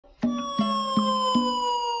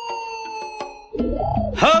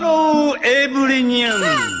Hello everyone.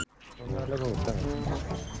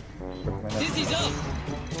 Dizzy's up.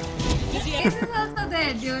 Dizzy This is also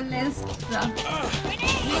there, duelist.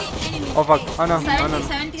 Oh fuck, oh no, 70,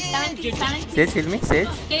 70, 70, 70. Sage, heal me, Sage.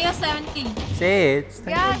 Okay, you're 70. Sage.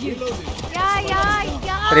 Yeah.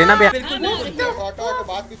 Reina be.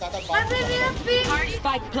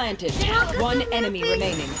 Spike planted. One enemy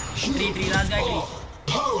remaining.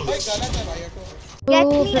 Get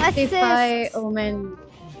me assist. Omen.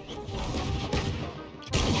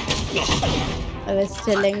 I was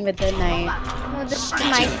chilling with the knight. No, this is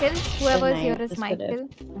Michael. Whoever's here is Michael.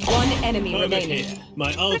 One enemy remaining.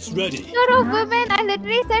 My ult's ready. No, women. I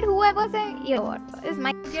literally said whoever's here is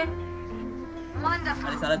Michael.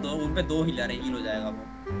 अरे साला दो उन पे दो हिला रहे heal हो जाएगा वो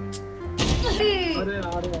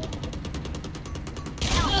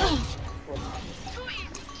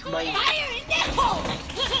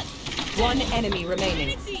One enemy remaining.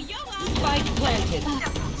 Spike planted.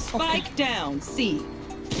 Spike down. C.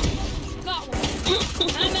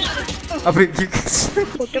 अबे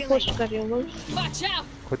फोटो पोस्ट कर रही हूँ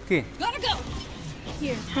खुद की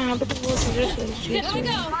हाँ बट वो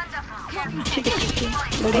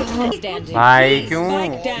भाई क्यों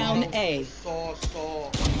Spike down A.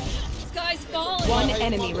 One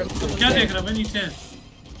enemy remaining. क्या देख रहा मैं नीचे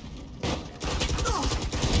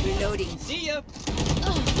Reloading. See ya.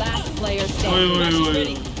 Last player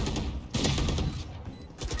standing.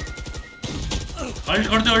 Alt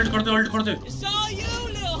करते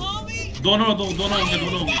दोनों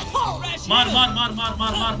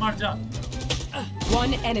मार जा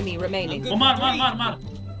One enemy remaining. वो मार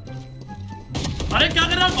अरे क्या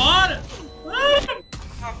कर रहा मार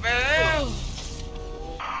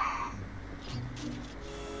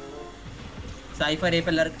साइफर ए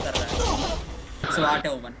पे लर्क कर रहा है स्वाट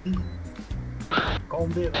है ओमन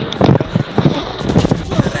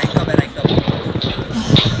rank up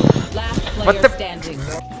Last player standing.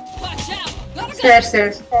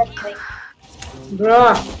 Stairs. Bro.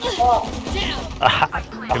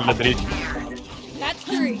 Kill the three. That's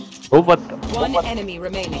three. Oh, what? One enemy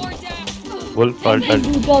remaining. Wolf ulted.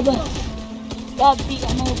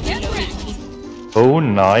 Oh,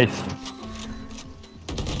 nice.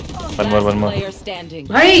 One more. Player standing.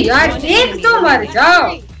 भाई यार एक तो मर जाओ.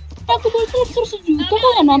 Aku boleh terus sejuta kok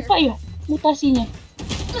nggak nampak ya mutasinya.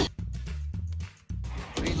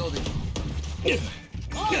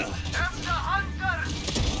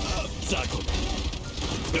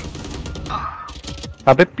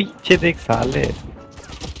 अबे पीछे देख साले.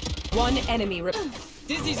 One enemy.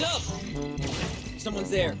 Dizzy's up.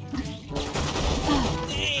 Someone's there.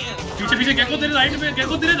 पीछे गेको तेरे राइट में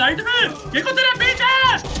गेको तेरे पीछे.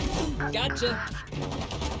 Gotcha.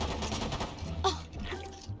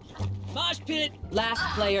 Mosh pit. Last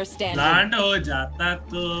player standing. Land हो जाता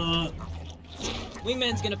तो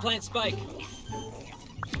Wingman's gonna plant spike.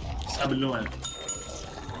 सब लो है.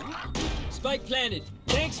 Spike planted.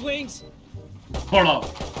 Thanks, wings. थोड़ा.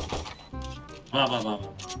 वाह.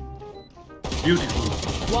 Beautiful.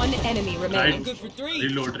 One enemy remaining. Right. Good for three.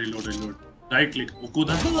 Reload. Right click. वो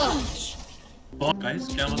कूदा. बहुत guys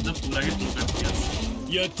क्या मतलब पूरा ही कर दिया.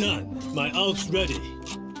 You're done. My ult's ready.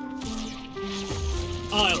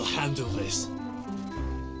 I'll handle this.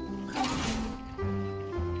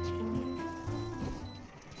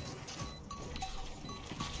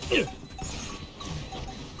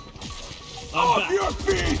 Off your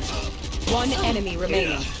feet! One enemy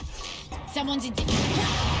remaining. Someone's in.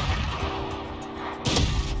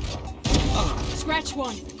 Scratch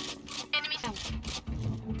one. Enemy down.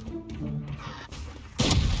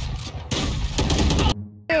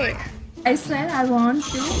 I said I want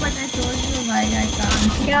to, but I told you why I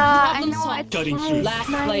can't. Yeah, I know. Cutting through. Last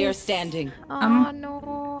player standing. Oh no,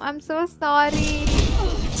 I'm so sorry.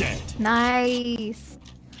 Dead. Nice.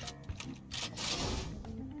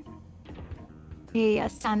 Yeah,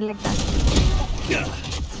 stand like that.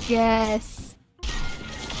 Yes.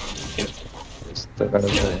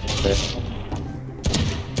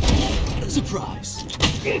 Surprise.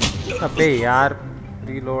 अबे यार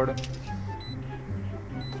reload.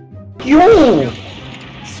 क्यों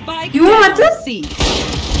मतलब?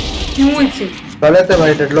 क्यों ऐसे? गलत है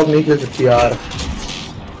भाई deadlock नहीं खेल सकती यार.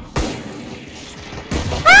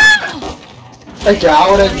 क्या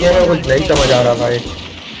हो रहा है गेम में कुछ नहीं समझ आ रहा भाई.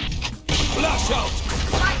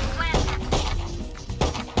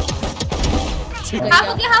 हाफ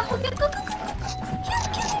हो गया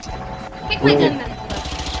पिक माय गन.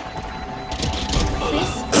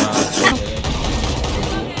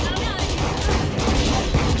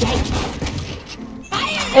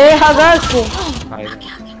 ए होगा उसको.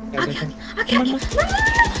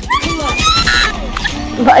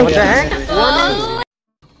 What the heck?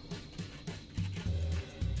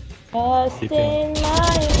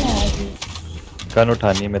 गन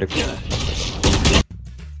उठानी है मेरे को।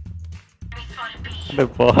 अबे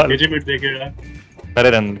बॉल मिनट देखेगा।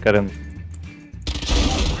 करन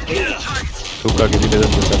टूका किसी पे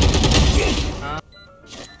टूका।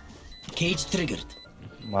 Cage triggered.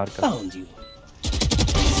 मार कर। Found you.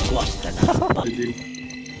 Squash that.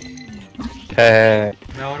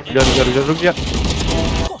 रुक जा।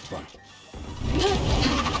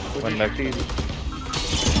 वन लगती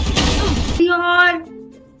यार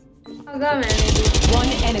होगा मैंने भी।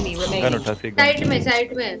 One enemy gun remaining. उठा सी साइड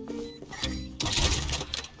में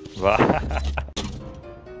वाह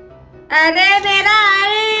अरे मेरा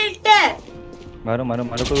अल्ट मारो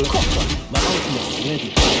तो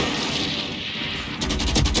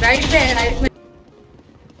राइट में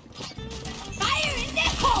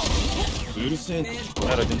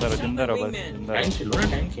जिंदा रहो बस जिंदा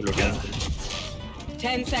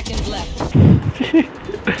 10 seconds left.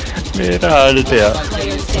 मेरा हाल यार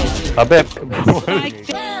Player standing. अबे Spike.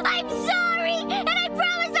 I'm so